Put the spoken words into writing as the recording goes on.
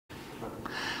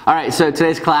All right, so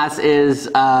today's class is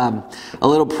a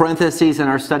little parenthesis in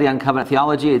our study on covenant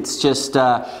theology. It's just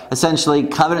essentially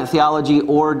covenant theology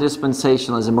or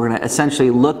dispensationalism. We're going to essentially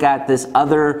look at this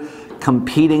other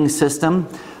competing system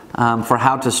for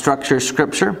how to structure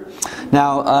Scripture.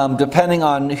 Now, depending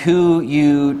on who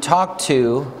you talk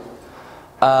to,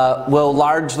 will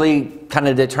largely kind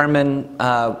of determine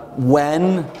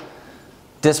when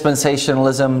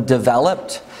dispensationalism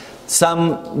developed.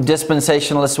 Some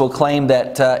dispensationalists will claim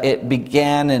that it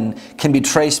began and can be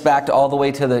traced back all the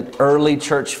way to the early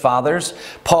church fathers.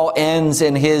 Paul ends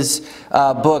in his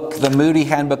book, The Moody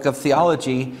Handbook of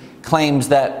Theology, claims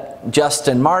that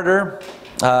Justin Martyr,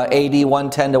 AD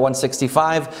 110 to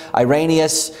 165,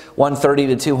 Irenaeus 130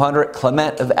 to 200,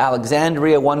 Clement of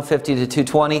Alexandria 150 to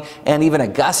 220, and even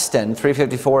Augustine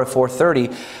 354 to 430,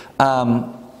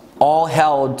 all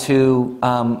held to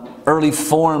early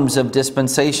forms of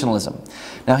dispensationalism.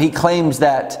 Now he claims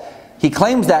that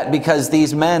because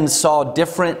these men saw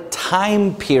different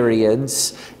time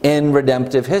periods in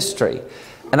redemptive history.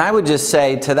 And I would just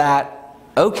say to that,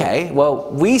 okay,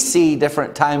 well, we see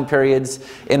different time periods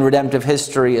in redemptive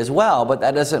history as well, but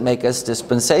that doesn't make us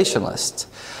dispensationalists.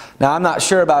 Now, I'm not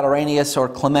sure about Irenaeus or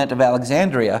Clement of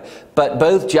Alexandria, but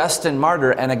both Justin Martyr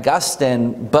and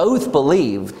Augustine both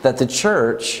believed that the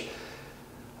church,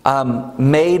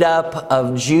 made up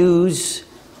of Jews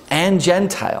and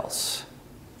Gentiles,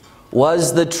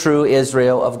 was the true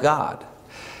Israel of God.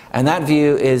 And that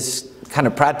view is kind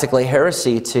of practically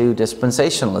heresy to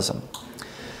dispensationalism.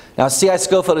 Now, C.I.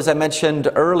 Scofield, as I mentioned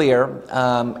earlier,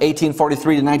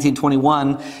 1843 to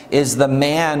 1921, is the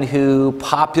man who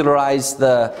popularized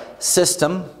the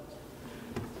system.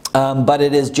 But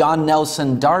it is John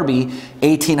Nelson Darby,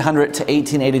 1800 to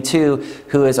 1882,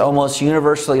 who is almost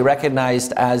universally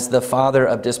recognized as the father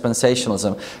of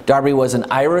dispensationalism. Darby was an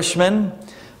Irishman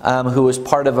who was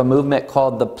part of a movement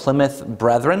called the Plymouth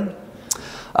Brethren.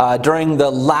 During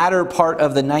the latter part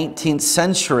of the 19th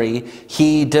century,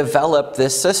 he developed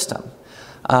this system.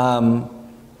 And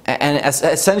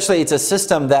essentially, it's a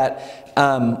system that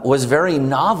was very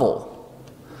novel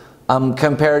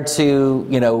compared to,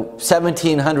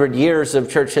 1,700 years of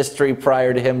church history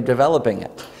prior to him developing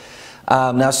it.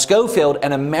 Now, Scofield,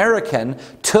 an American,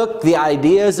 took the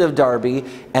ideas of Darby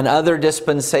and other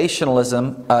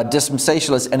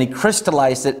dispensationalists, and he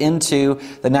crystallized it into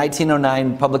the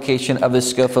 1909 publication of the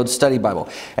Scofield Study Bible.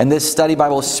 And this study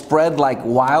Bible spread like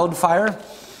wildfire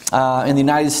in the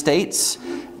United States.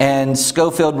 And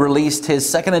Scofield released his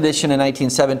second edition in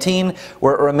 1917,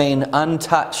 where it remained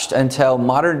untouched until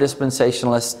modern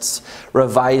dispensationalists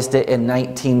revised it in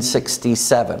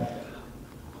 1967.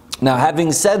 Now,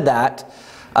 having said that,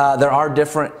 there are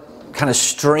different kind of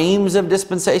streams of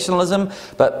dispensationalism,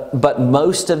 but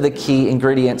most of the key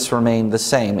ingredients remain the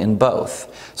same in both.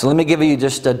 So let me give you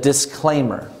just a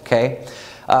disclaimer, okay?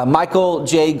 Michael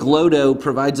J. Glodo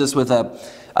provides us with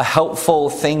a helpful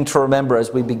thing to remember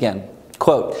as we begin.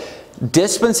 Quote,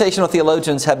 dispensational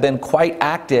theologians have been quite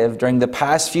active during the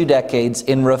past few decades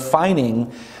in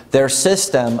refining their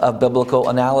system of biblical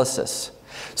analysis.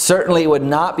 Certainly it would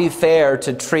not be fair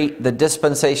to treat the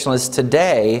dispensationalist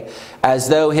today as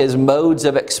though his modes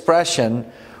of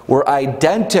expression were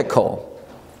identical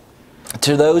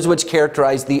to those which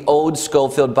characterized the old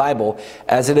Scofield Bible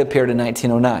as it appeared in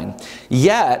 1909.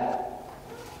 Yet,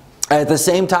 at the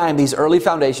same time, these early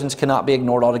foundations cannot be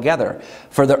ignored altogether,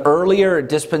 for the earlier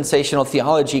dispensational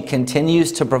theology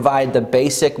continues to provide the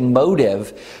basic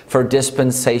motive for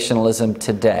dispensationalism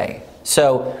today.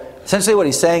 So, essentially what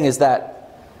he's saying is that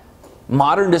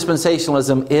modern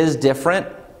dispensationalism is different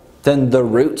than the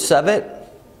roots of it.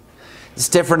 It's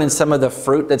different in some of the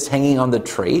fruit that's hanging on the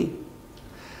tree.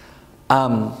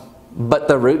 But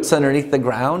the roots underneath the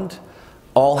ground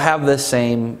all have the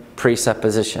same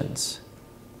presuppositions.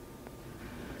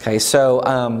 Okay, so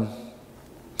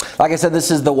like I said,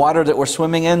 this is the water that we're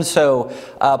swimming in. So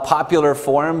popular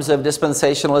forms of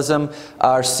dispensationalism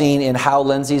are seen in Hal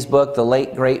Lindsey's book, The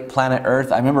Late Great Planet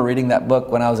Earth. I remember reading that book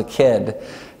when I was a kid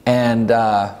and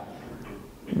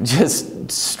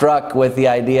just struck with the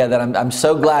idea that I'm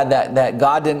so glad that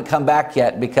God didn't come back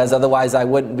yet, because otherwise I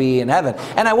wouldn't be in heaven.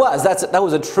 And I was. That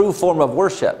was a true form of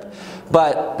worship.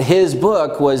 But his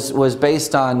book was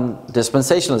based on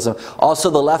dispensationalism. Also,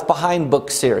 the Left Behind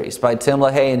book series by Tim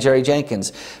LaHaye and Jerry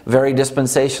Jenkins, very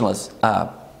dispensationalist.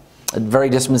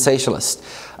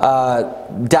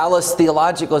 Dallas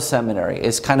Theological Seminary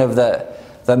is kind of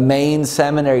the main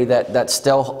seminary that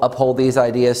still uphold these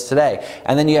ideas today.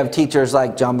 And then you have teachers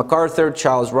like John MacArthur,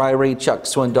 Charles Ryrie, Chuck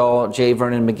Swindoll, J.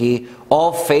 Vernon McGee,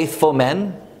 all faithful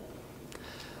men,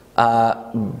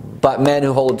 but men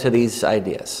who hold to these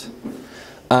ideas.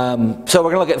 So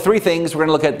we're going to look at three things. We're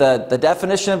going to look at the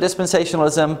definition of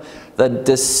dispensationalism, the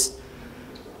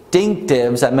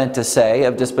distinctives, I meant to say,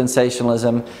 of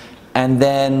dispensationalism, and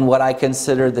then what I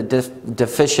consider the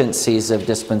deficiencies of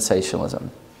dispensationalism.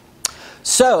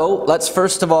 So let's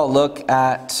first of all look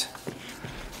at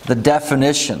the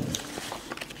definition.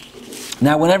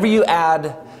 Now, whenever you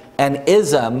add an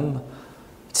ism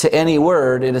to any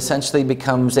word, it essentially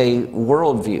becomes a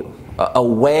worldview, a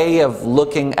way of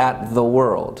looking at the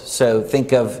world. So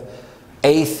think of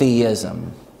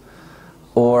atheism,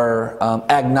 or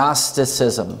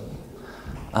agnosticism,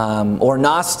 or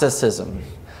Gnosticism,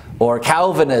 or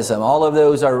Calvinism. All of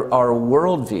those are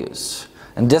worldviews.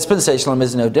 And dispensationalism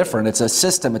is no different. It's a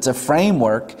system, it's a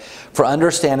framework for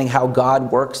understanding how God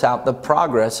works out the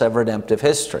progress of redemptive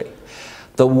history.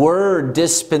 The word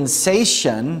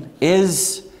dispensation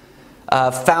is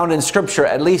found in Scripture,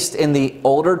 at least in the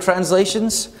older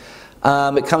translations.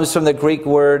 It comes from the Greek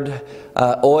word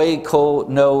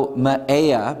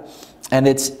oikonomia, and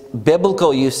its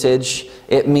biblical usage,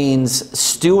 it means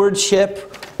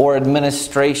stewardship or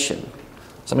administration.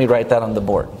 So let me write that on the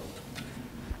board.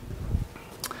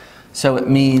 So it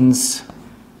means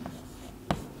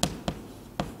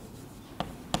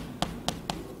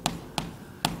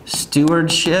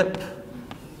stewardship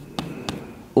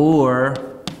or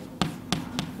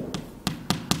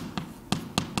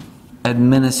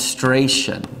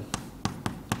administration.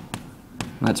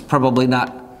 That's probably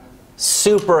not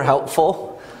super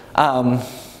helpful,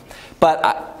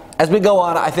 but as we go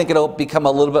on, I think it'll become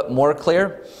a little bit more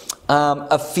clear.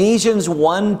 Ephesians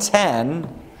 1:10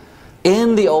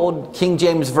 in the Old King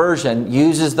James Version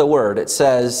uses the word. It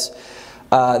says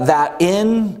that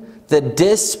in the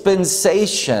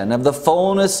dispensation of the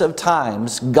fullness of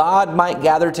times, God might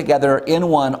gather together in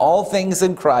one all things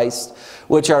in Christ,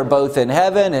 which are both in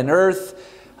heaven and earth,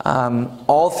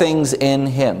 all things in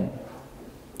Him.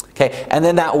 Okay, and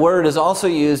then that word is also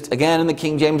used again in the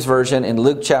King James Version in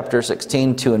Luke chapter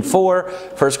 16, 2 and 4,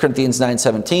 1 Corinthians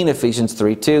 9:17, Ephesians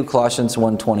 3:2, Colossians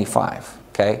 1:25.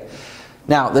 Okay.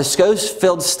 Now, the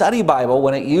Schofield Study Bible,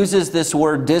 when it uses this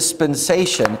word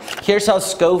dispensation, here's how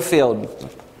Schofield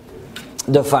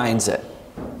defines it.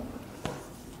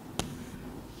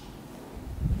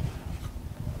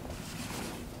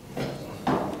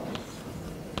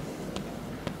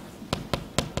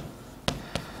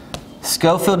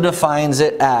 Schofield defines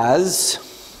it as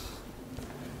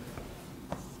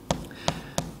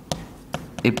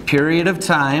a period of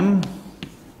time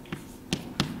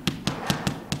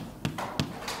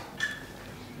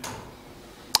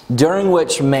during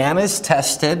which man is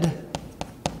tested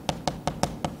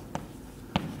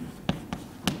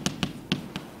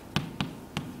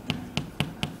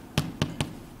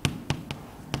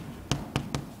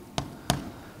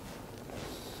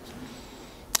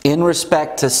in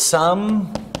respect to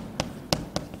some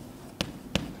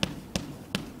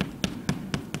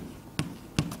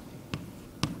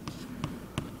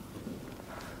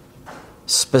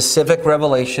specific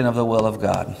revelation of the will of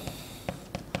God.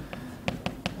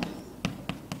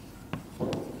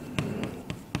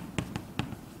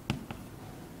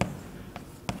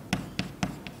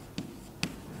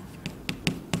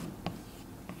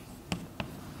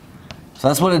 So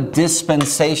that's what a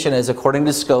dispensation is, according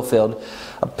to Schofield.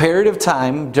 A period of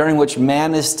time during which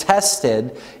man is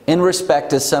tested in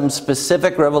respect to some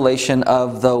specific revelation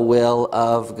of the will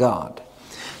of God.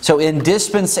 So in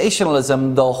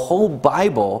dispensationalism, the whole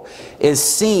Bible is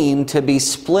seen to be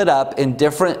split up in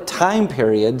different time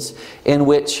periods in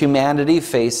which humanity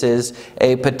faces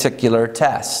a particular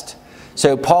test.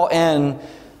 So Paul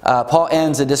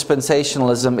ends a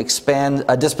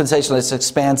dispensationalist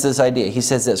expands this idea. He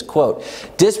says this, quote,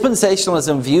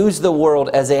 "Dispensationalism views the world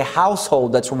as a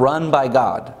household that's run by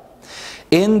God.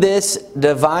 In this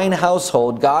divine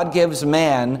household, God gives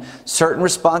man certain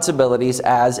responsibilities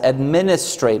as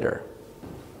administrator.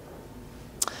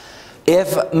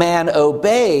 If man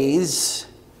obeys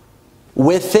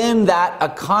within that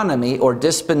economy or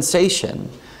dispensation,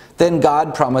 then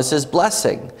God promises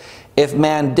blessing. If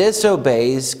man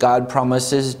disobeys, God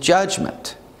promises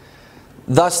judgment.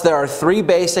 Thus, there are three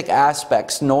basic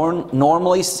aspects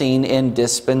normally seen in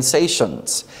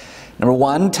dispensations. Number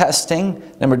one, testing.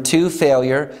 Number two,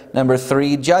 failure. Number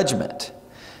three, judgment.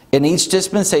 In each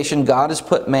dispensation, God has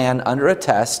put man under a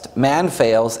test. Man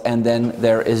fails, and then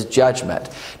there is judgment."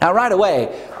 Now, right away,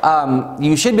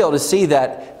 you should be able to see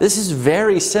that this is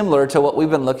very similar to what we've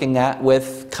been looking at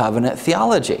with covenant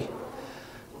theology.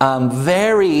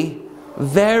 Very,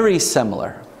 very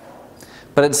similar.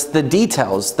 But it's the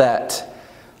details that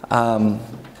we're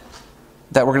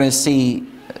going to see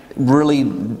really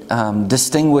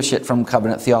distinguish it from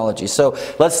covenant theology. So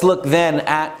let's look then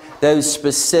at those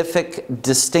specific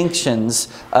distinctions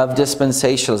of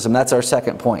dispensationalism. That's our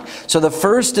second point. So the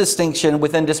first distinction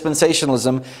within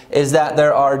dispensationalism is that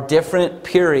there are different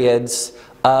periods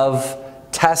of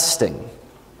testing.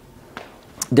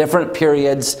 Different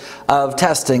periods of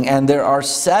testing, and there are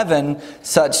 7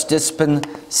 such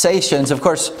dispensations. Of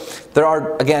course, there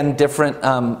are, again,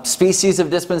 different species of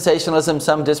dispensationalism.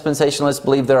 Some dispensationalists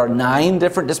believe there are 9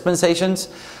 different dispensations,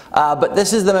 but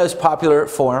this is the most popular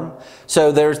form.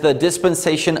 So there's the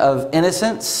dispensation of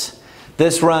innocence.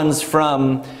 This runs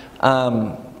from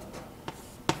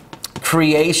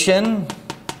creation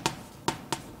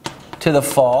to the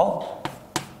fall.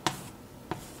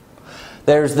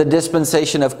 There's the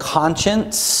dispensation of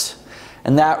conscience,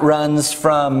 and that runs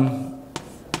from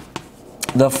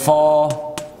the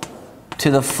fall to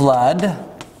the flood.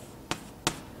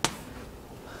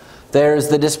 There's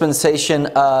the dispensation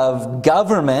of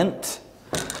government,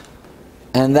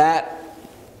 and that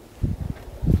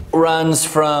runs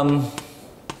from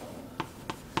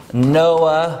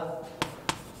Noah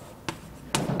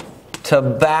to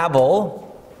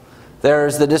Babel.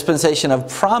 There's the dispensation of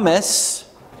promise,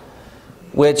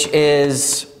 which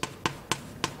is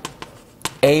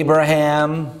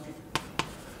Abraham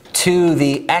to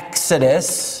the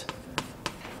Exodus.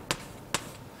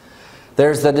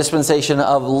 There's the dispensation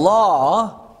of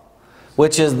law,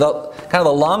 which is the kind of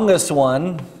the longest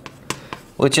one,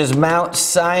 which is Mount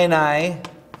Sinai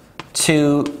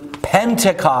to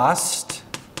Pentecost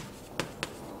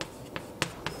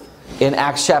in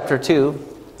Acts chapter 2.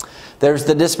 There's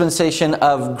the dispensation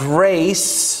of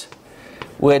grace,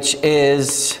 which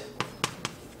is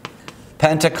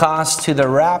Pentecost to the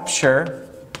rapture.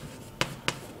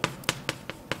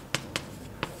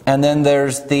 And then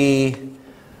there's the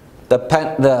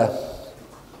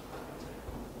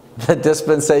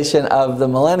dispensation of the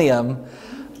millennium,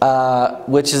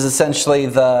 which is essentially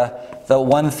the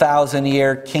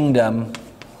 1,000-year kingdom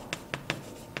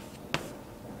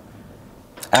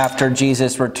after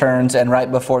Jesus returns and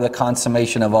right before the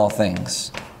consummation of all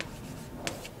things.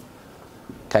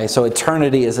 Okay, so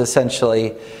eternity is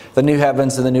essentially the new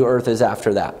heavens and the new earth is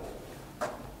after that.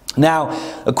 Now,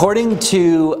 according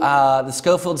to the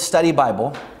Scofield Study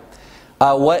Bible,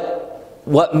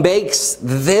 what makes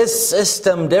this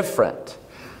system different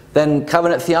than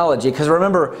covenant theology? Because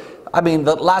remember, I mean,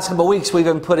 the last couple of weeks we've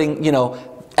been putting, the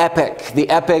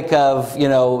epic of,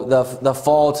 the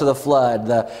fall to the flood,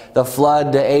 the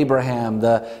flood to Abraham,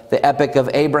 the epic of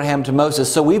Abraham to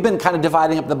Moses. So we've been kind of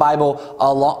dividing up the Bible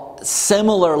along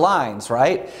similar lines,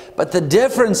 right? But the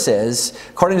difference is,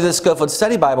 according to the Scofield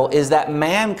Study Bible, is that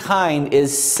mankind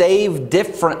is saved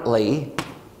differently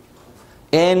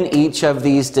in each of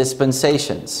these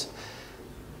dispensations.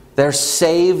 They're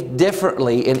saved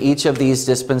differently in each of these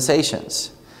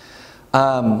dispensations.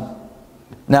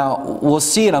 Now, we'll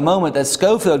see in a moment that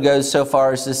Scofield goes so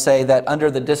far as to say that under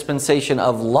the dispensation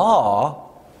of law,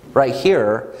 right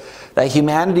here, that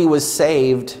humanity was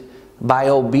saved by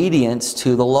obedience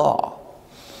to the law.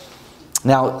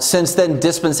 Now, since then,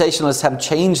 dispensationalists have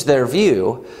changed their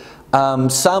view.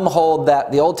 Some hold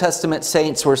that the Old Testament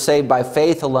saints were saved by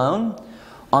faith alone,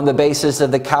 on the basis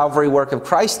of the Calvary work of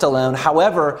Christ alone.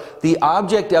 However, the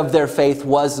object of their faith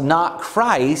was not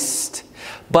Christ,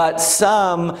 but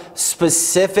some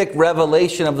specific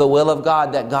revelation of the will of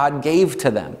God that God gave to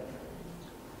them.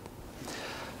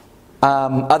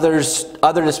 Other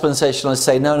dispensationalists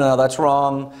say, no, that's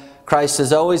wrong. Christ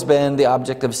has always been the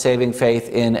object of saving faith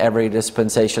in every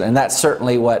dispensation. And that's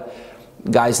certainly what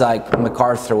guys like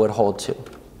MacArthur would hold to.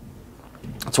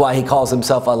 That's why he calls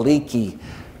himself a leaky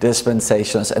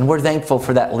dispensationalist. And we're thankful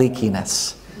for that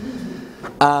leakiness.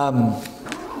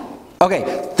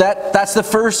 Okay, that's the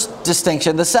first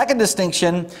distinction. The second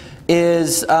distinction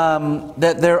is that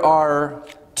there are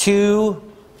 2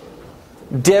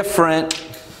 different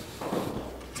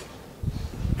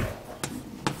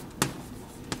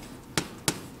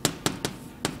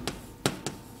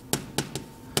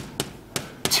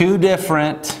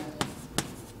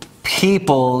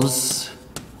peoples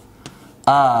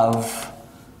of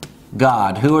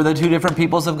God. Who are the 2 different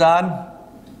peoples of God?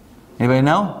 Anybody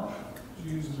know?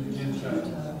 Jews and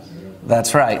Gentiles.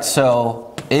 That's right.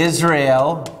 So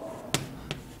Israel,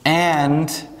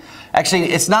 and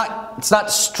actually it's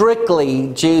not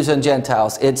strictly Jews and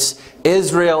Gentiles. It's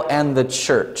Israel and the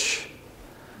church.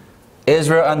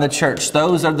 Israel and the church.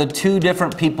 Those are the 2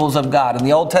 different peoples of God. In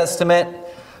the Old Testament,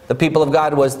 the people of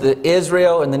God was the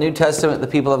Israel. In the New Testament, the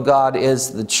people of God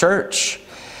is the church.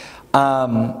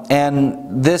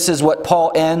 And this is what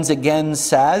Paul ends again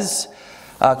says.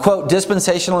 Quote,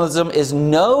 dispensationalism is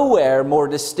nowhere more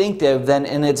distinctive than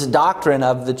in its doctrine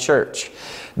of the church.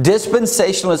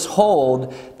 Dispensationalists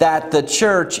hold that the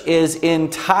church is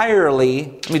entirely,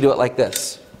 let me do it like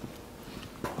this,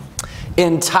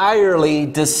 entirely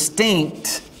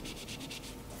distinct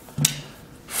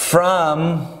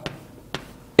from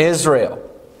Israel.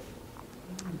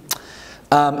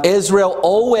 Israel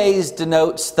always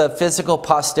denotes the physical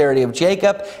posterity of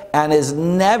Jacob and is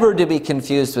never to be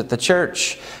confused with the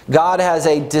church. God has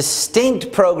a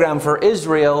distinct program for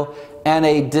Israel and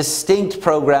a distinct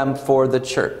program for the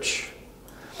church.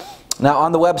 Now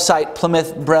on the website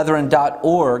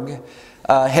PlymouthBrethren.org,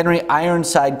 Henry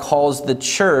Ironside calls the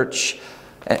church,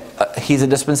 he's a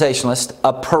dispensationalist,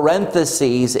 a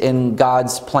parenthesis in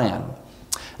God's plan.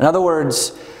 In other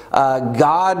words,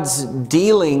 God's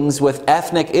dealings with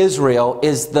ethnic Israel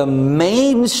is the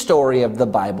main story of the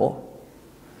Bible.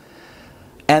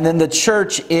 And then the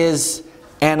church is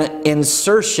an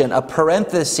insertion, a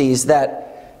parenthesis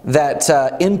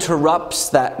that interrupts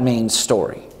that main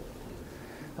story.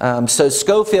 So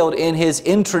Scofield, in his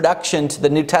introduction to the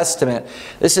New Testament,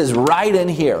 this is right in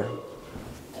here.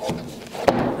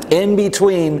 In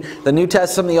between the New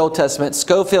Testament and the Old Testament,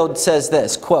 Scofield says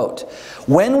this, quote,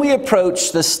 "When we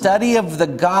approach the study of the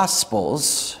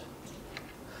Gospels,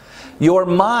 your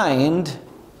mind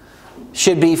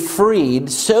should be freed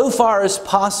so far as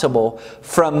possible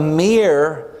from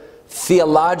mere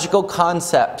theological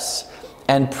concepts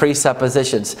and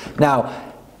presuppositions." Now,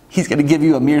 he's going to give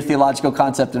you a mere theological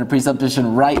concept and a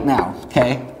presupposition right now,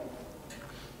 okay?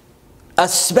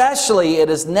 Especially, it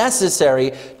is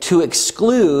necessary to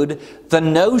exclude the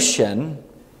notion,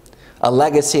 a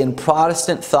legacy in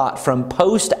Protestant thought from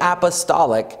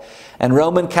post-apostolic and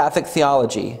Roman Catholic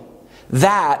theology,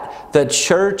 that the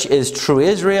church is true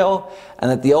Israel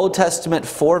and that the Old Testament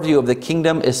foreview of the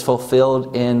kingdom is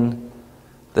fulfilled in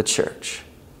the church.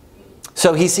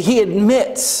 So he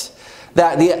admits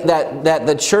that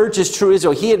the church is true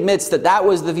Israel. He admits that that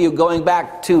was the view going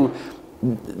back to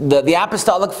the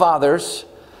apostolic fathers,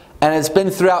 and it's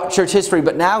been throughout church history,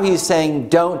 but now he's saying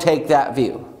don't take that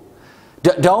view.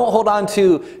 Don't hold on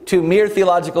to mere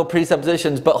theological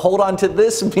presuppositions, but hold on to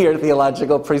this mere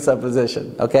theological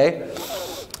presupposition, okay?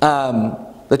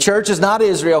 The church is not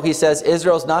Israel, he says.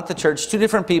 Israel is not the church. Two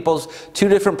different peoples, two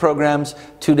different programs,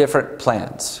 two different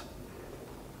plans.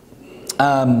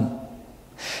 Now,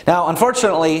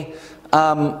 unfortunately,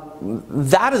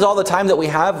 that is all the time that we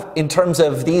have in terms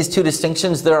of these two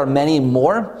distinctions. There are many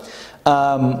more.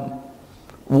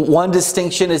 One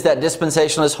distinction is that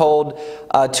dispensationalists hold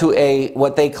to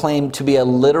what they claim to be a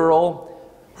literal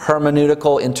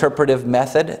hermeneutical interpretive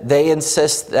method. They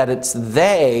insist that it's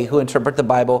they who interpret the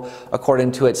Bible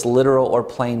according to its literal or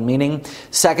plain meaning.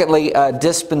 Secondly,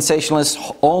 dispensationalists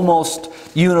almost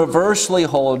universally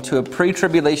hold to a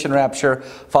pre-tribulation rapture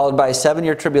followed by a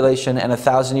 7-year tribulation and a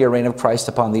 1,000-year reign of Christ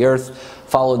upon the earth,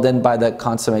 followed then by the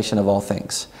consummation of all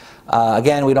things.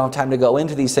 Again, we don't have time to go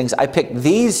into these things. I picked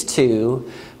these two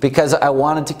because I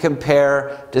wanted to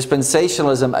compare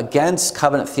dispensationalism against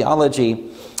covenant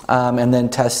theology and then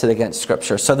test it against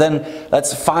Scripture. So then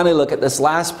let's finally look at this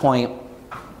last point,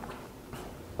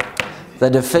 the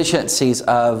deficiencies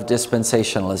of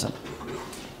dispensationalism.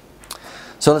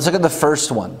 So let's look at the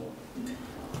first one.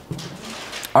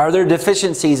 Are there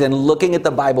deficiencies in looking at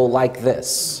the Bible like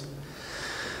this?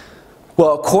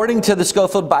 Well, according to the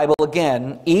Scofield Bible,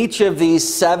 again, each of these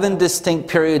 7 distinct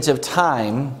periods of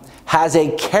time has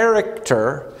a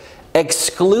character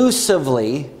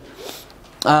exclusively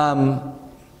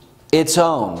its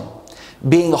own,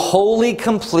 being wholly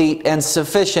complete and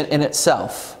sufficient in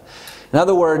itself. In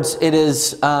other words, it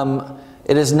is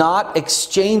not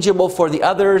exchangeable for the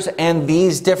others, and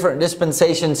these different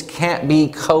dispensations can't be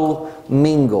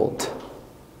commingled.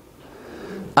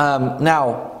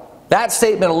 Now, that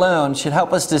statement alone should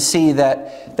help us to see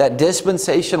that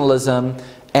dispensationalism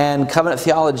and covenant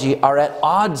theology are at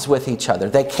odds with each other.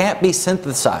 They can't be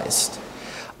synthesized.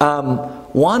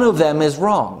 One of them is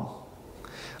wrong.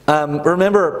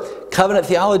 Remember, covenant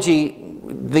theology,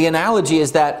 the analogy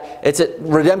is that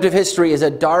redemptive history is a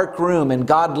dark room, and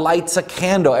God lights a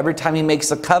candle every time He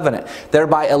makes a covenant,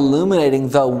 thereby illuminating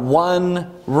the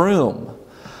one room.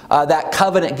 That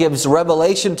covenant gives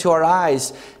revelation to our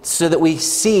eyes so that we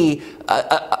see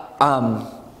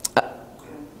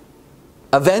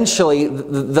eventually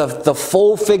the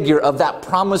full figure of that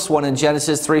promised one in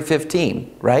Genesis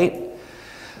 3:15, right?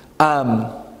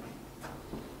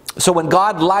 So when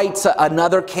God lights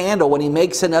another candle, when He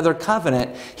makes another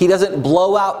covenant, He doesn't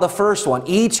blow out the first one.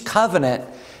 Each covenant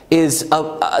is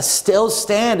still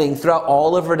standing throughout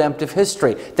all of redemptive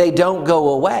history. They don't go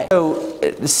away. So,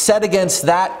 set against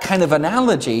that kind of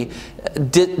analogy,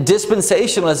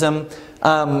 dispensationalism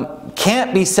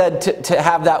can't be said to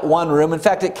have that one room. In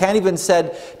fact, it can't even be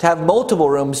said to have multiple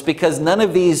rooms, because none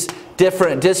of these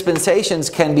different dispensations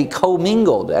can be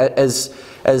commingled, as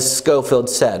Scofield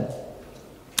said.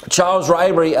 Charles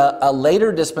Ryrie, a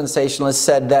later dispensationalist,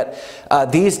 said that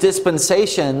these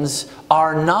dispensations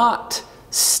are not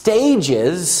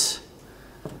stages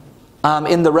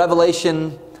in the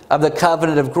revelation of the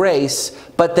covenant of grace,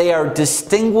 but they are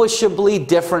distinguishably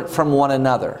different from one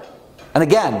another. And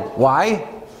again, why?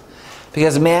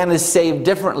 Because man is saved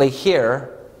differently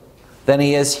here than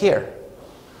he is here.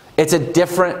 It's a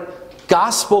different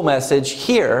gospel message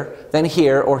here than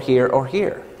here or here or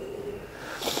here.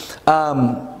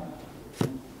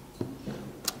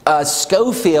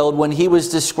 Scofield, when he was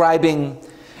describing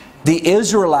the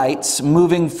Israelites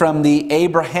moving from the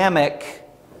Abrahamic,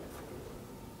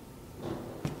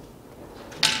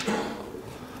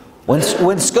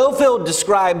 when Scofield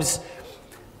describes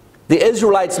the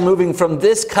Israelites moving from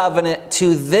this covenant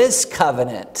to this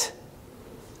covenant,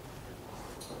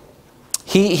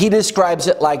 he describes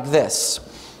it like this.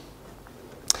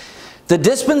 The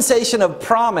dispensation of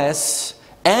promise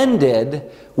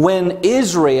ended when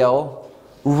Israel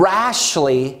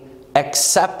rashly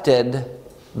accepted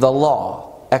the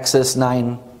law. Exodus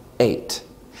 9:8.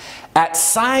 At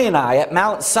Sinai, at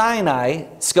Mount Sinai,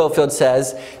 Scofield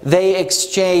says, they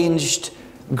exchanged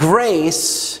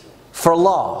grace for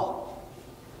law.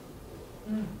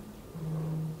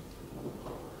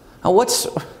 Now what's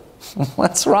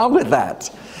wrong with that?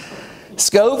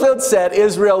 Scofield said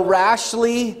Israel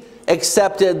rashly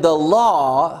accepted the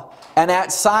law, and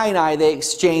at Sinai they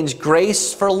exchanged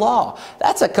grace for law.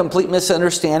 That's a complete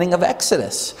misunderstanding of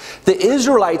Exodus. The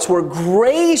Israelites were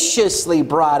graciously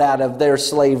brought out of their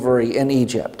slavery in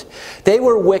Egypt. They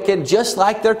were wicked just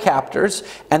like their captors,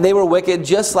 and they were wicked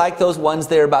just like those ones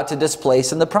they were about to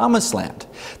displace in the Promised Land.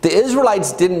 The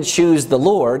Israelites didn't choose the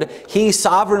Lord. He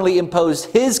sovereignly imposed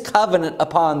His covenant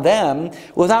upon them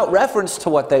without reference to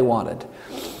what they wanted.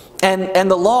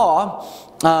 And the law,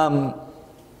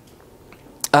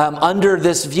 under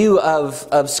this view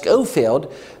of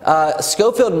Scofield,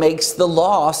 Scofield makes the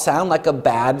law sound like a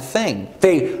bad thing.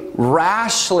 They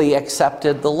rashly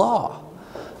accepted the law.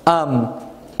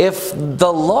 If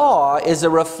the law is a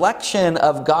reflection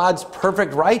of God's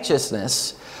perfect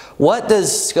righteousness, what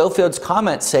does Scofield's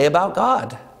comment say about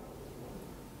God?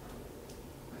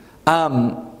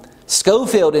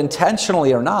 Scofield,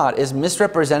 intentionally or not, is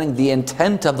misrepresenting the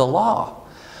intent of the law.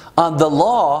 The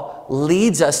law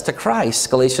leads us to Christ,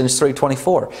 Galatians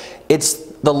 3:24.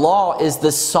 The law is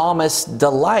the psalmist's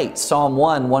delight, Psalm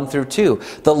 1:1-2.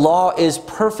 The law is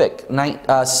perfect,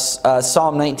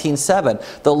 Psalm 19:7.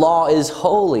 The law is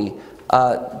holy,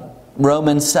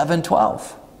 Romans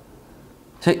 7:12.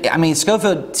 So, I mean,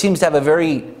 Scofield seems to have a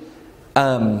very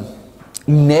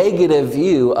negative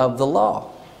view of the law.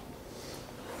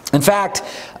 In fact,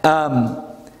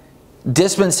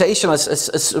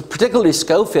 dispensationalists, particularly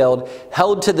Scofield,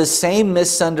 held to the same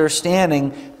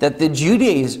misunderstanding that the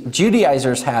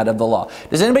Judaizers had of the law.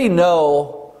 Does anybody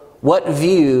know what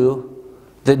view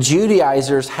the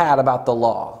Judaizers had about the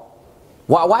law?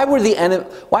 Why were they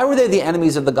the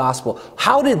enemies of the gospel?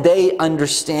 How did they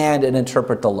understand and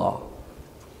interpret the law?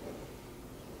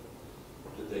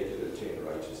 That they could obtain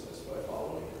righteousness by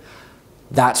following it.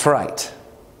 That's right.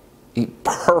 A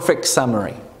perfect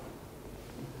summary.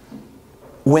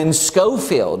 When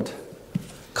Scofield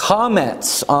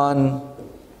comments on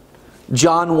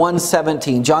John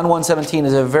 1:17, John 1:17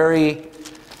 is a very,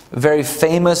 very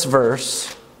famous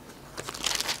verse.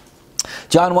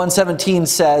 John 1:17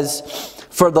 says,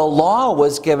 "For the law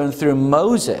was given through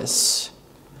Moses,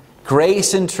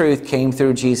 grace and truth came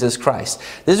through Jesus Christ."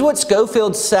 This is what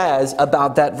Scofield says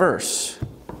about that verse.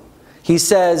 He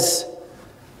says,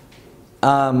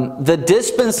 the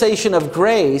dispensation of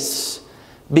grace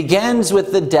begins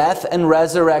with the death and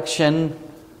resurrection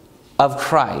of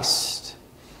Christ.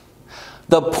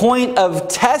 The point of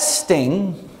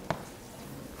testing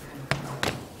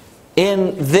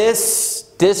in this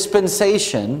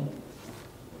dispensation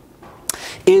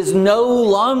is no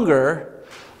longer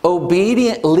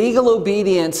legal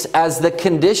obedience as the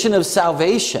condition of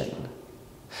salvation,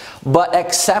 but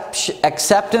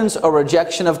acceptance or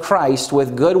rejection of Christ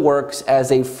with good works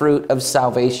as a fruit of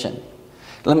salvation.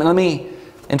 Let me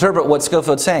interpret what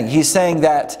Scofield's saying. He's saying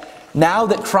that now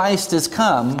that Christ has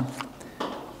come,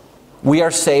 we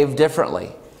are saved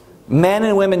differently. Men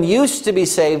and women used to be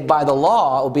saved by the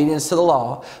law, obedience to the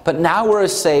law, but now we're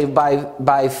saved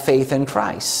by faith in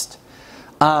Christ.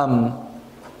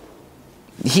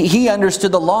 He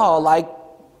understood the law like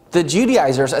the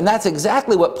Judaizers, and that's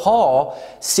exactly what Paul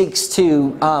seeks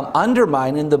to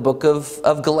undermine in the book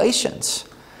of Galatians.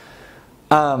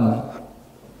 Now,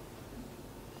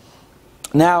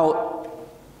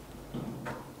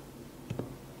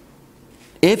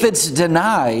 if it's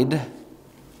denied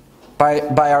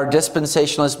by our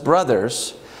dispensationalist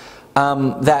brothers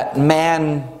that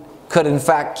man could in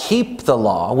fact keep the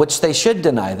law, which they should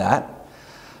deny that,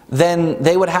 then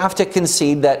they would have to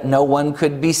concede that no one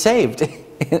could be saved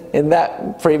in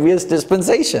that previous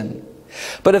dispensation.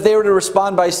 But if they were to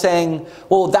respond by saying,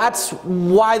 well, that's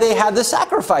why they had the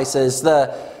sacrifices,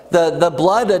 the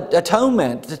blood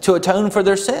atonement to atone for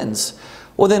their sins,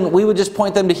 well, then we would just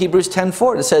point them to Hebrews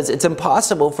 10:4. It says it's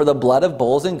impossible for the blood of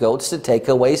bulls and goats to take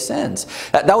away sins.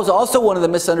 That was also one of the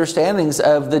misunderstandings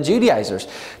of the Judaizers.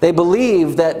 They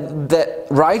believed that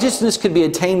righteousness could be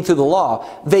attained through the law.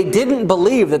 They didn't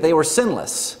believe that they were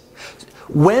sinless.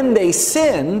 When they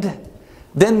sinned,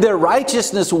 then their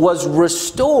righteousness was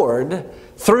restored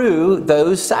through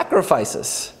those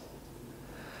sacrifices.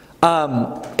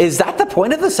 Is that the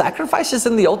point of the sacrifices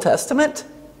in the Old Testament?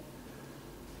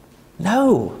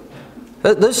 No.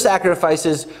 Those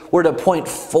sacrifices were to point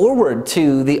forward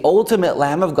to the ultimate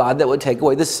Lamb of God that would take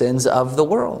away the sins of the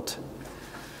world.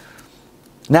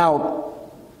 Now,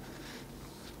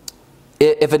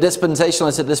 if a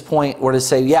dispensationalist at this point were to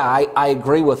say, yeah, I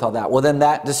agree with all that, well, then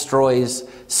that destroys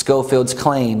Scofield's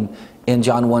claim in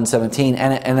John 1:17,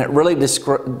 and it really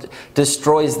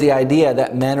destroys the idea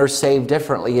that men are saved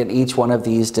differently in each one of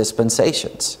these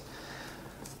dispensations.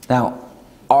 Now,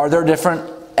 are there different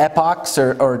epochs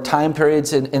or time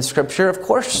periods in Scripture? Of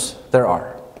course there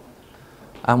are.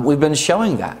 We've been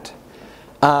showing that.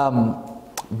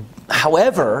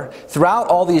 However, throughout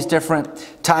all these different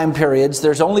time periods,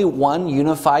 there's only one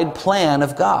unified plan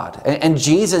of God. And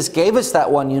Jesus gave us that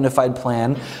one unified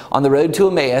plan on the road to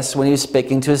Emmaus when he was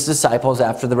speaking to his disciples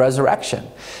after the resurrection.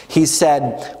 He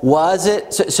said, was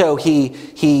it... So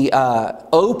he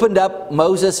opened up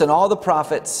Moses and all the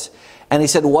prophets, and he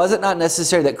said, was it not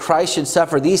necessary that Christ should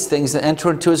suffer these things and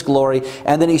enter into his glory?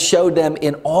 And then he showed them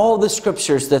in all the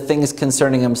Scriptures the things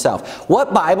concerning himself.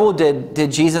 What Bible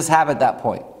did Jesus have at that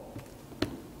point?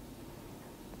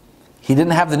 He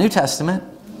didn't have the New Testament.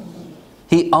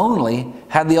 He only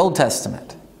had the Old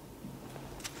Testament.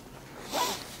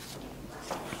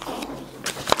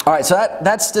 All right, so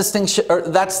that's distinction, or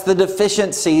that's the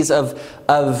deficiencies of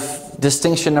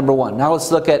distinction number one. Now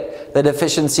let's look at the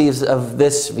deficiencies of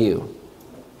this view.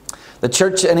 The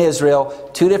church in Israel,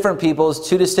 two different peoples,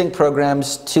 two distinct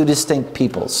programs, two distinct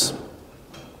peoples.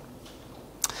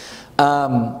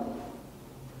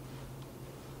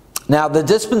 Now, the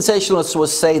dispensationalists will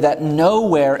say that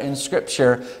nowhere in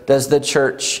Scripture does the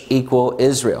church equal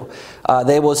Israel.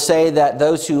 They will say that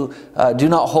those who do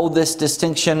not hold this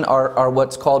distinction are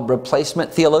what's called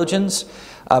replacement theologians,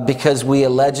 because we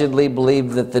allegedly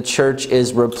believe that the church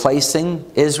is replacing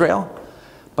Israel.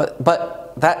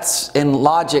 But that's in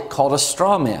logic called a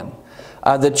straw man.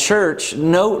 The church,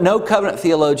 no covenant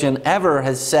theologian ever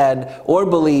has said or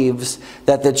believes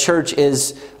that the church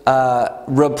is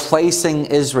replacing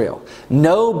Israel.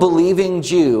 No believing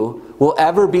Jew will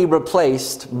ever be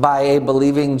replaced by a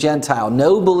believing Gentile.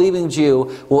 No believing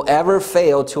Jew will ever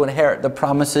fail to inherit the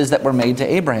promises that were made to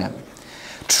Abraham.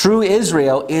 True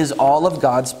Israel is all of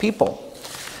God's people.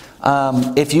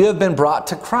 If you have been brought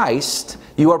to Christ,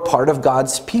 you are part of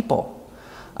God's people.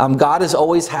 God has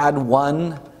always had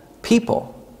one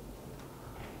people.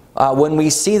 When we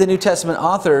see the New Testament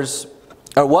authors,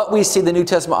 or what we see the New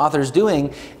Testament authors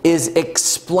doing, is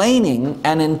explaining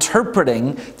and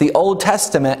interpreting the Old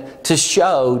Testament to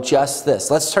show just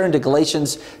this. Let's turn to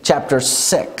Galatians chapter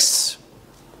 6.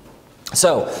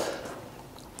 So,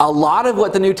 a lot of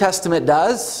what the New Testament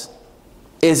does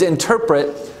is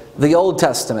interpret the Old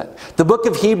Testament. The book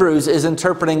of Hebrews is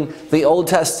interpreting the Old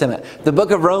Testament. The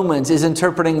book of Romans is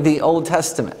interpreting the Old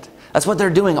Testament. That's what they're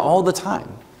doing all the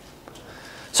time.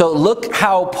 So look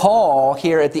how Paul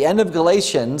here at the end of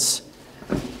Galatians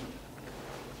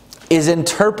is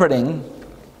interpreting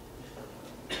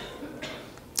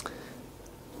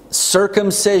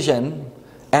circumcision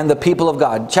and the people of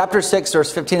God. Chapter 6,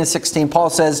 verse 15 and 16, Paul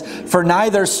says, "For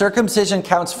neither circumcision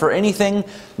counts for anything,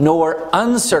 nor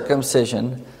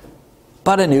uncircumcision,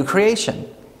 but a new creation.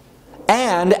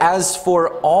 And as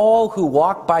for all who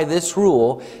walk by this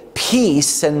rule,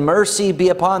 peace and mercy be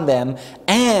upon them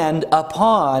and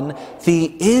upon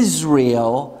the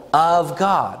Israel of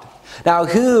God." Now,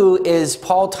 who is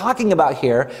Paul talking about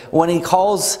here when he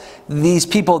calls these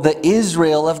people the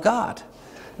Israel of God?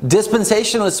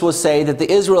 Dispensationalists will say that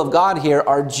the Israel of God here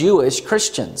are Jewish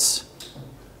Christians.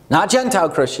 Not Gentile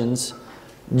Christians,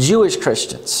 Jewish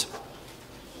Christians.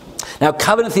 Now,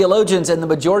 covenant theologians and the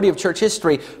majority of church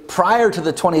history prior to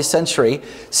the 20th century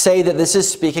say that this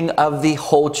is speaking of the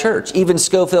whole church. Even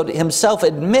Scofield himself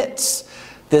admits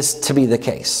this to be the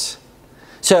case.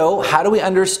 So, how do we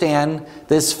understand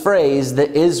this phrase,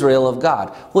 the Israel of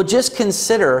God? Well, just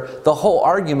consider the whole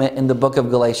argument in the book of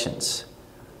Galatians.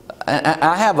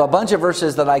 I have a bunch of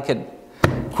verses that I could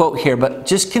quote here, but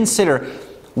just consider,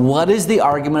 what is the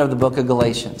argument of the book of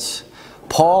Galatians?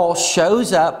 Paul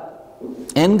shows up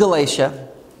in Galatia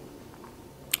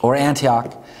or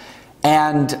Antioch,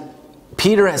 and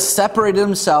Peter has separated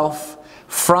himself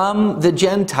from the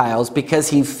Gentiles because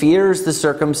he fears the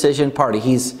circumcision party.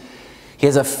 He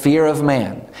has a fear of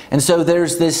man. And so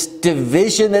there's this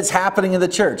division that's happening in the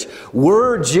church.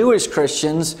 We're Jewish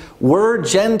Christians. We're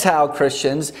Gentile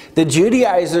Christians. The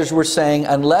Judaizers were saying,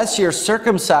 unless you're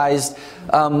circumcised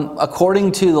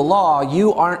according to the law,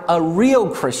 you aren't a real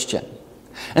Christian.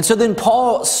 And so then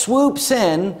Paul swoops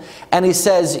in and he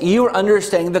says, you are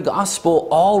understanding the gospel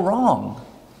all wrong.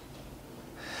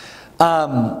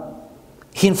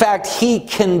 In fact,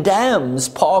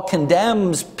 Paul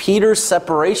condemns Peter's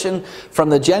separation from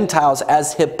the Gentiles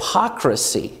as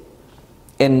hypocrisy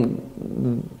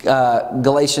in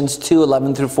Galatians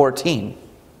 2:11 through 14.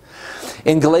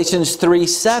 In Galatians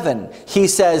 3:7, he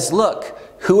says, look,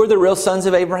 who are the real sons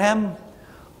of Abraham?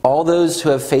 All those who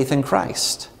have faith in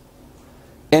Christ.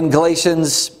 In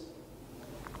Galatians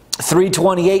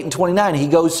 3:28 and 29, he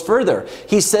goes further.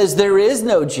 He says, there is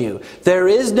no Jew, there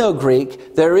is no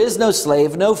Greek, there is no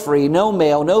slave, no free, no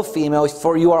male, no female,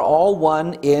 for you are all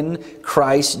one in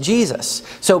Christ Jesus.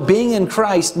 So being in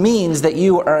Christ means that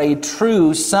you are a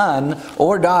true son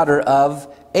or daughter of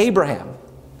Abraham.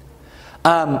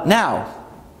 Now,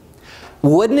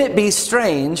 wouldn't it be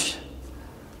strange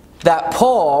that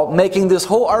Paul, making this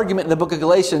whole argument in the book of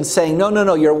Galatians, saying,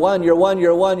 no, you're one, you're one,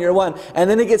 you're one, you're one. And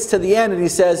then it gets to the end and he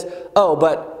says, oh,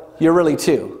 but you're really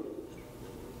two.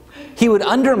 He would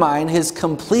undermine his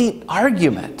complete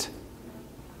argument.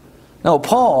 No,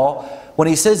 Paul, when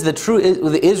he says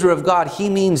the Israel of God, he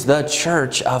means the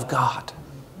church of God.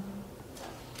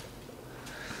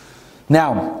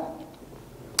 Now,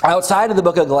 outside of the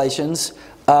book of Galatians,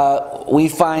 we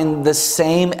find the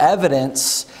same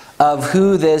evidence of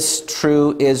who this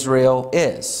true Israel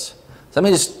is. So let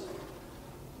me just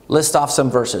list off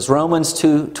some verses. Romans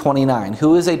 2:29.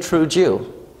 Who is a true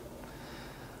Jew?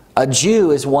 A Jew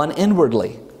is one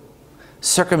inwardly.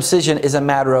 Circumcision is a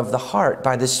matter of the heart,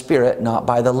 by the Spirit, not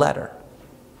by the letter.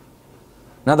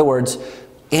 In other words,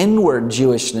 inward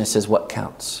Jewishness is what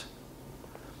counts.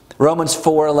 Romans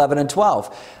 4:11 and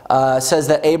 12 says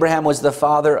that Abraham was the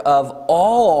father of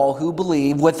all who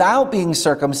believe without being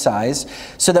circumcised,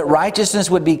 so that righteousness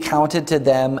would be counted to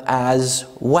them as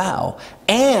well.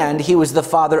 And he was the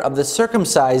father of the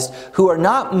circumcised, who are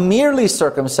not merely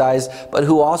circumcised, but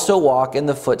who also walk in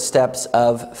the footsteps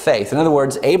of faith. In other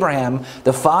words, Abraham,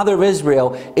 the father of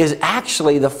Israel, is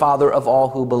actually the father of all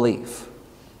who believe.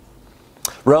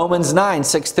 Romans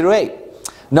 9:6 through 8.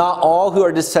 Not all who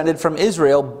are descended from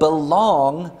Israel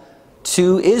belong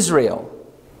to Israel.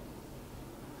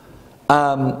 In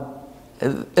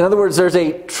other words, there's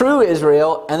a true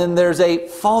Israel and then there's a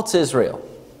false Israel.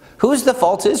 Who's the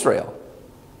false Israel?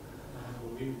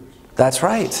 That's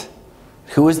right.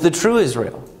 Who is the true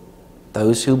Israel?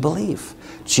 Those who believe,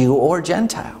 Jew or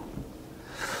Gentile.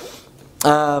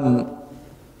 And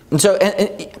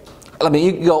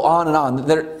you can go on and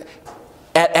on.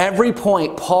 At every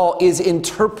point, Paul is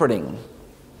interpreting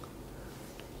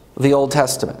the Old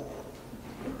Testament.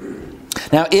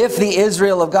 Now, if the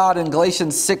Israel of God in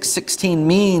Galatians 6:16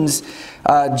 means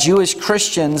Jewish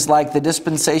Christians like the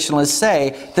dispensationalists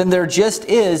say, then there just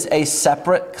is a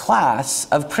separate class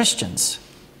of Christians.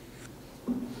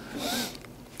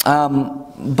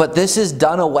 But this is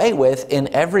done away with in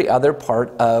every other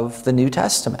part of the New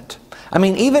Testament. I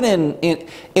mean, even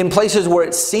in places where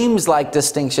it seems like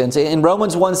distinctions. In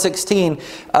Romans 1:16,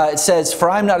 it says, "For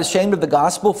I am not ashamed of the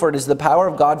gospel, for it is the power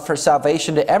of God for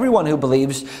salvation to everyone who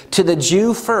believes, to the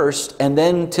Jew first, and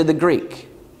then to the Greek."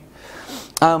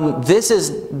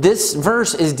 This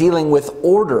verse is dealing with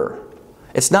order.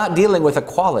 It's not dealing with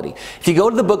equality. If you go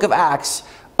to the book of Acts,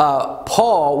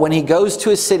 Paul, when he goes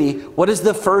to a city, what is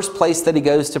the first place that he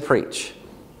goes to preach?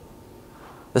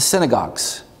 The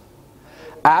synagogues.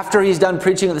 After he's done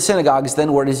preaching at the synagogues,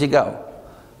 then where does he go?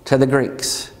 To the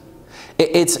Greeks.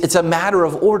 It's a matter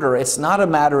of order. It's not a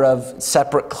matter of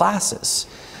separate classes.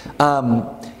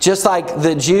 Just like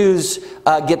the Jews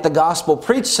get the gospel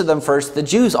preached to them first, the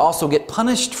Jews also get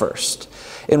punished first.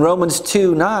 In Romans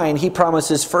 2:9, he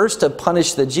promises first to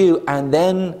punish the Jew and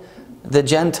then the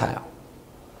Gentile.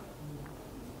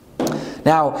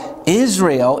 Now,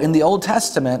 Israel in the Old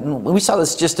Testament, and we saw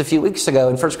this just a few weeks ago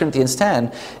in 1 Corinthians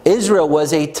 10, Israel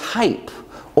was a type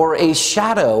or a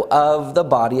shadow of the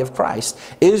body of Christ.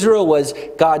 Israel was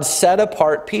God's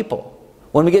set-apart people.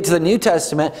 When we get to the New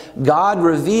Testament, God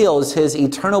reveals his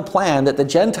eternal plan that the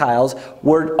Gentiles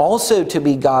were also to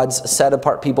be God's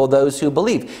set-apart people, those who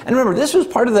believe. And remember, this was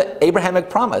part of the Abrahamic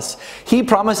promise. He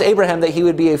promised Abraham that he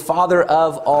would be a father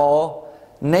of all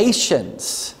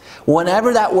nations.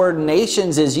 Whenever that word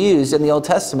nations is used in the Old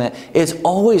Testament, it's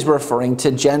always referring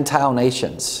to Gentile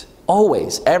nations.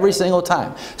 Always, every single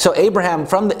time. So Abraham,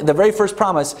 from the very first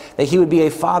promise, that he would be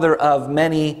a father of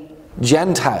many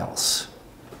Gentiles.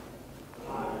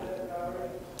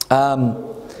 And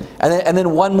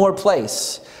then one more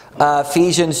place.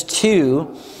 Ephesians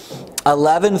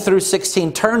 2:11 through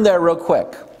 16. Turn there real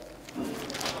quick.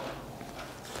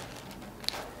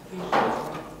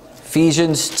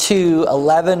 Ephesians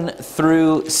 2:11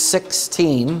 through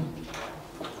 16.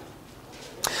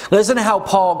 Listen to how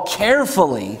Paul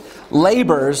carefully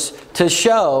labors to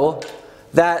show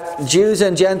that Jews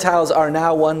and Gentiles are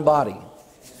now one body.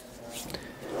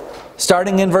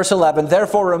 Starting in verse 11,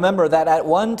 therefore remember that at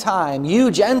one time you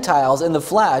Gentiles in the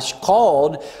flesh,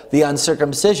 called the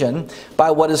uncircumcision by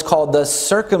what is called the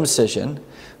circumcision,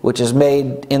 which is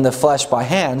made in the flesh by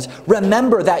hands,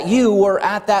 remember that you were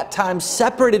at that time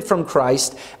separated from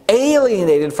Christ,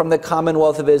 alienated from the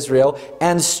commonwealth of Israel,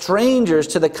 and strangers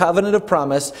to the covenant of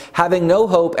promise, having no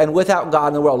hope and without God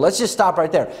in the world. Let's just stop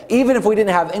right there. Even if we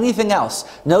didn't have anything else,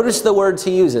 notice the words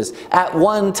he uses. At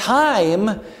one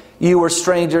time you were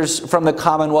strangers from the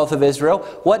commonwealth of Israel.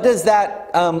 What does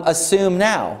that assume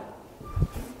now?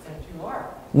 That you are.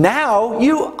 Now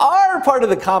you are part of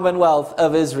the commonwealth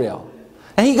of Israel.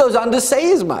 And he goes on to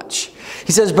say as much.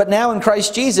 He says, but now in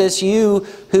Christ Jesus, you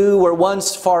who were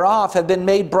once far off have been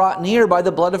made brought near by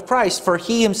the blood of Christ. For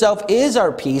he himself is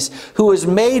our peace, who has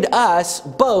made us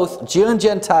both, Jew and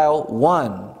Gentile,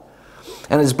 one.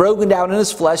 And has broken down in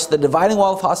his flesh the dividing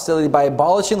wall of hostility by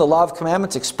abolishing the law of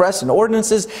commandments expressed in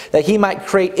ordinances, that he might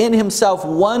create in himself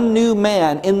one new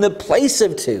man in the place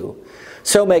of two,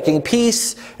 so making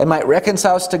peace, and might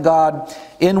reconcile us to God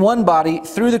in one body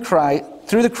through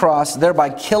the cross, thereby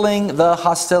killing the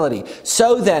hostility.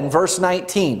 So then, verse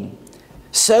 19,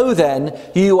 so then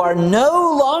you are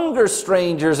no longer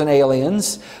strangers and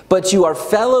aliens, but you are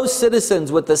fellow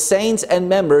citizens with the saints and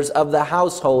members of the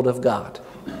household of God.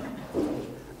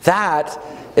 That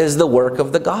is the work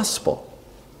of the gospel.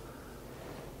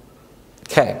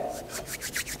 Okay.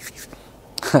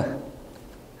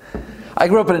 I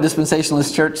grew up in a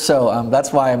dispensationalist church, so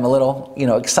that's why I'm a little,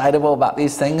 excitable about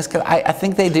these things, because I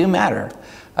think they do matter.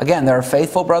 Again, there are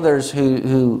faithful brothers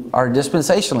who are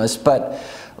dispensationalists, but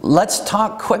let's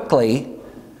talk quickly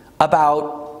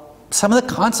about some of the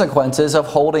consequences of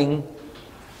holding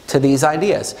to these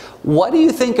ideas. What do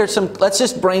you think are some, let's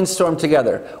just brainstorm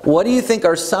together. What do you think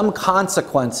are some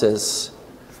consequences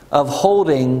of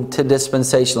holding to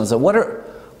dispensationalism? What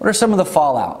are some of the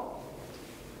fallout?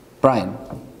 Brian?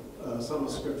 Some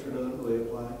of Scripture doesn't really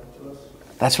apply to us.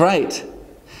 That's right.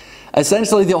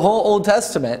 Essentially, the whole Old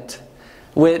Testament,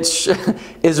 which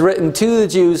is written to the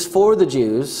Jews for the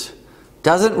Jews,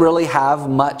 doesn't really have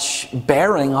much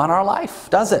bearing on our life,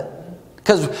 does it?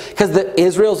 Because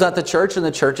Israel's not the church and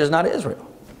the church is not Israel.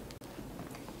 It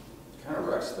kind of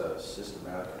wrecks the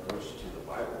systematic approach to the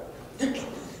Bible.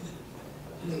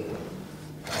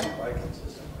 Quite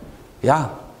consistently. Yeah.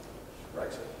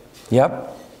 Wrecks it.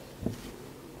 Yep.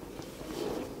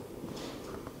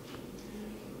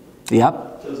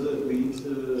 Yep. Does it lead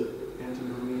to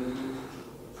antinomianism?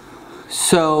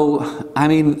 So,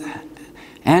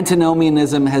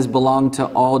 antinomianism has belonged to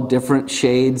all different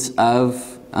shades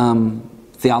of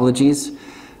theologies,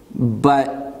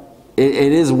 but it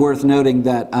is worth noting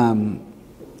that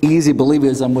easy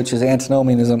believism, which is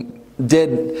antinomianism,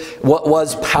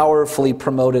 was powerfully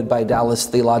promoted by Dallas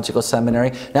Theological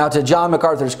Seminary. Now, to John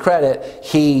MacArthur's credit,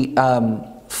 he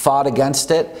fought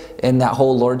against it in that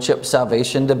whole lordship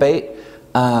salvation debate.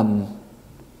 But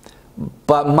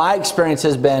my experience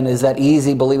has been is that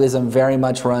easy believism very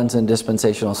much runs in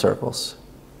dispensational circles.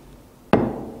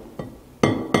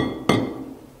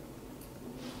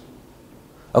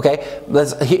 Okay,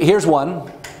 here's one.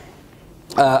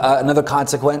 Another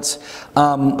consequence.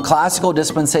 Classical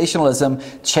dispensationalism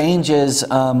changes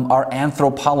our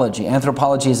anthropology.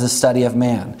 Anthropology is the study of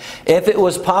man. If it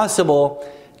was possible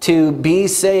to be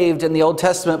saved in the Old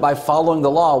Testament by following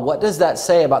the law, what does that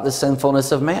say about the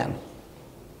sinfulness of man?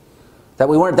 That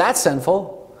we weren't that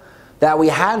sinful, that we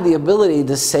had the ability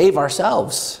to save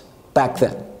ourselves back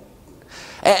then.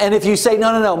 And if you say,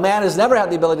 no, man has never had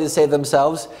the ability to save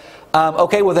themselves,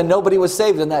 okay, well then nobody was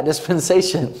saved in that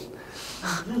dispensation.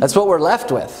 That's what we're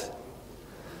left with.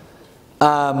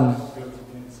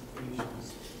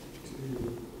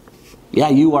 Yeah,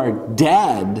 you are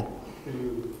dead.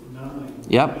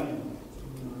 Yep.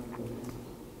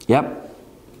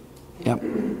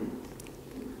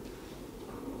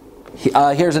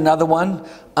 Here's another one.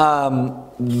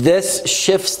 This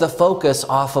shifts the focus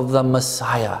off of the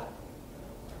Messiah.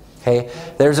 Okay,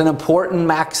 there's an important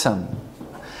maxim.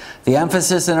 The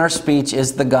emphasis in our speech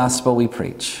is the gospel we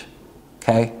preach.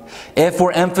 Okay, if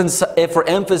we're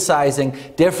emphasizing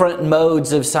different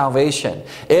modes of salvation,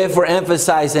 if we're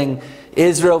emphasizing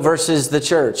Israel versus the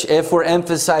church, if we're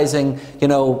emphasizing,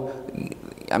 the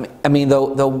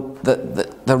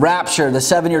rapture, the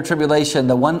 7-year tribulation,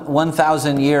 the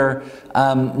 1,000-year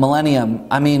millennium.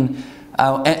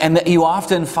 And you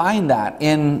often find that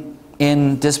in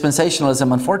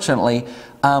dispensationalism, unfortunately.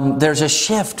 There's a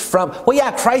shift from, well,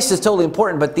 yeah, Christ is totally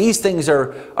important, but these things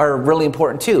are really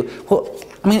important too. Well,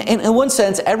 in one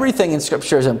sense, everything in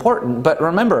Scripture is important, but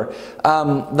remember,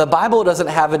 the Bible doesn't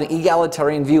have an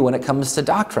egalitarian view when it comes to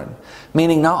doctrine,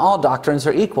 meaning not all doctrines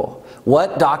are equal.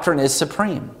 What doctrine is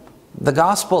supreme? The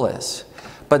gospel is.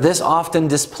 But this often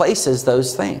displaces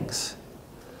those things.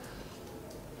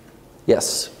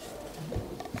 Yes?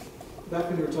 Back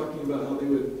when you were talking about how they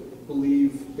would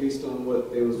believe based on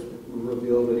what they was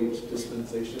revealed at each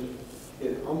dispensation,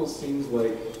 it almost seems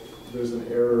like there's an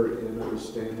error in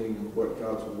understanding what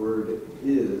God's word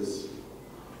is.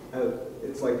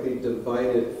 It's like they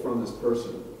divide it from this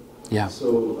person. Yeah.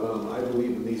 So I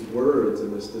believe in these words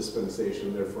in this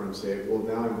dispensation, therefore I'm saying, well,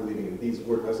 now I'm believing in these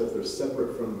words as if they're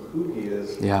separate from who he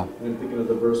is. Yeah. And I'm thinking of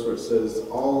the verse where it says,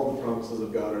 all the promises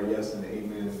of God are yes and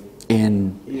amen.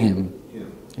 In him.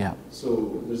 Yeah.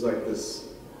 So there's like this,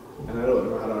 and I don't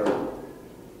know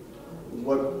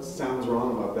what sounds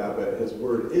wrong about that, but his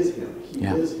word is him. He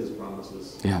is his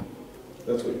promises. Yeah.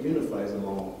 That's what unifies them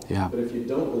all. Yeah. But if you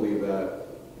don't believe that,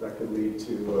 that could lead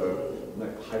to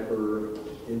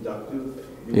hyper-inductive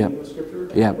reading of Scripture,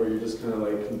 where you're just kind of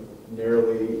like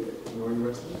narrowly ignoring the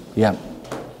rest of it. Yeah.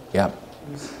 Yeah.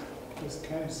 This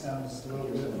kind of sounds a little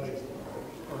bit like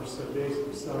our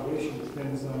salvation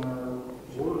depends on our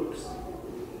works,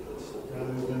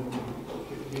 rather than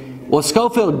being... Well,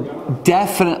 Schofield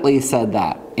definitely said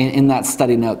that in that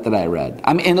study note that I read.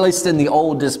 At least in the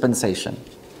old dispensation.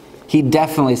 He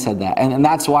definitely said that. And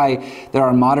that's why there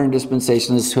are modern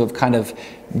dispensationalists who have kind of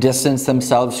distanced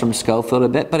themselves from Schofield a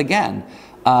bit. But again,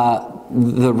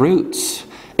 the roots.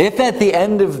 If at the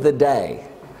end of the day,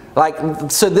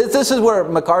 so this is where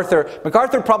MacArthur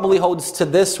probably holds to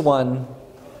this one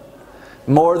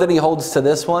more than he holds to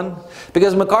this one.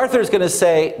 Because MacArthur is going to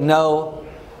say, no,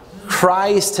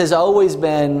 Christ has always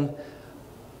been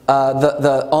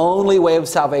the only way of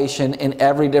salvation in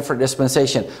every different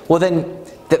dispensation. Well then,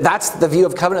 that's the view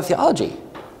of covenant theology.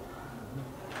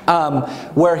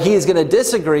 Where he's going to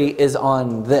disagree is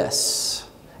on this.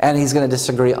 And he's going to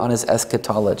disagree on his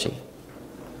eschatology.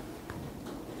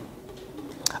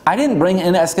 I didn't bring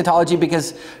in eschatology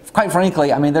because, quite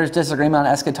frankly, there's disagreement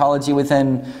on eschatology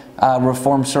within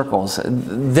Reformed circles.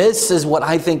 This is what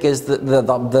I think is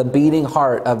the beating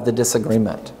heart of the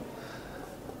disagreement.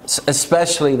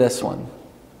 Especially this one.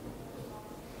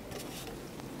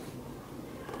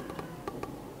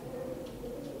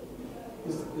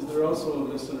 Is there also a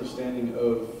misunderstanding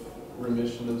of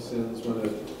remission of sins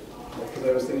because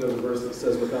I was thinking of the verse that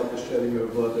says, without the shedding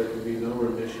of blood there can be no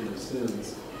remission of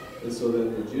sins. And so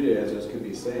then the Judaizers could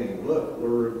be saying, look,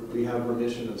 we have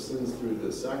remission of sins through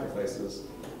the sacrifices,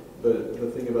 but the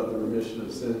thing about the remission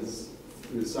of sins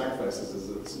through the sacrifices is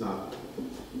it's not,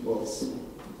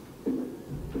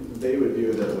 they would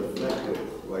view it as effective,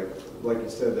 like you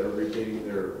said, they're regaining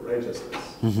their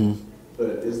righteousness. Mm-hmm.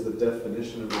 But is the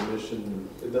definition of remission,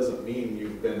 it doesn't mean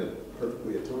you've been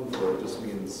perfectly atoned for, it just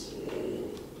means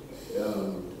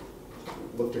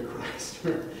look to Christ.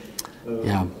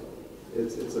 Yeah.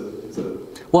 It's a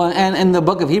well, and the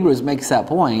book of Hebrews makes that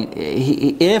point.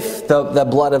 If the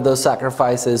blood of those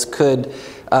sacrifices could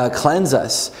cleanse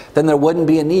us, then there wouldn't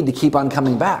be a need to keep on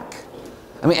coming back.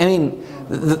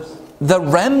 The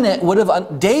remnant would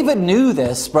have... David knew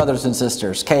this, brothers and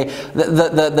sisters. Okay,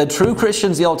 the true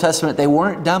Christians in the Old Testament, they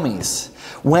weren't dummies.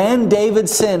 When David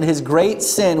sinned, his great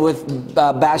sin with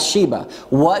Bathsheba,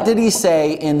 what did he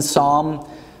say in Psalm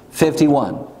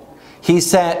 51? He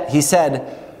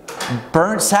said,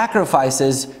 burnt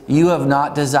sacrifices you have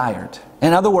not desired.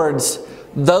 In other words,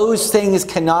 those things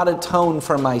cannot atone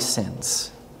for my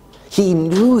sins. He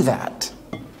knew that.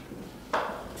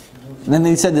 And then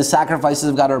he said the sacrifices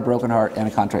of God are a broken heart and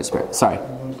a contrite spirit. Sorry.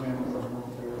 And those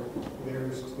animals weren't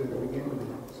theirs to begin with,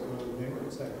 so they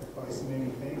weren't sacrificing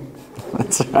anything.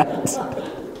 That's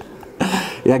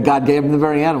right. Yeah, God gave them the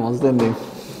very animals, didn't he?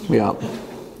 Yeah.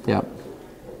 Yeah.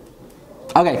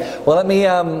 Okay, well let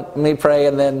me pray,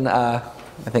 and then I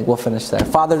think we'll finish there.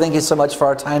 Father, thank you so much for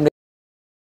our time together.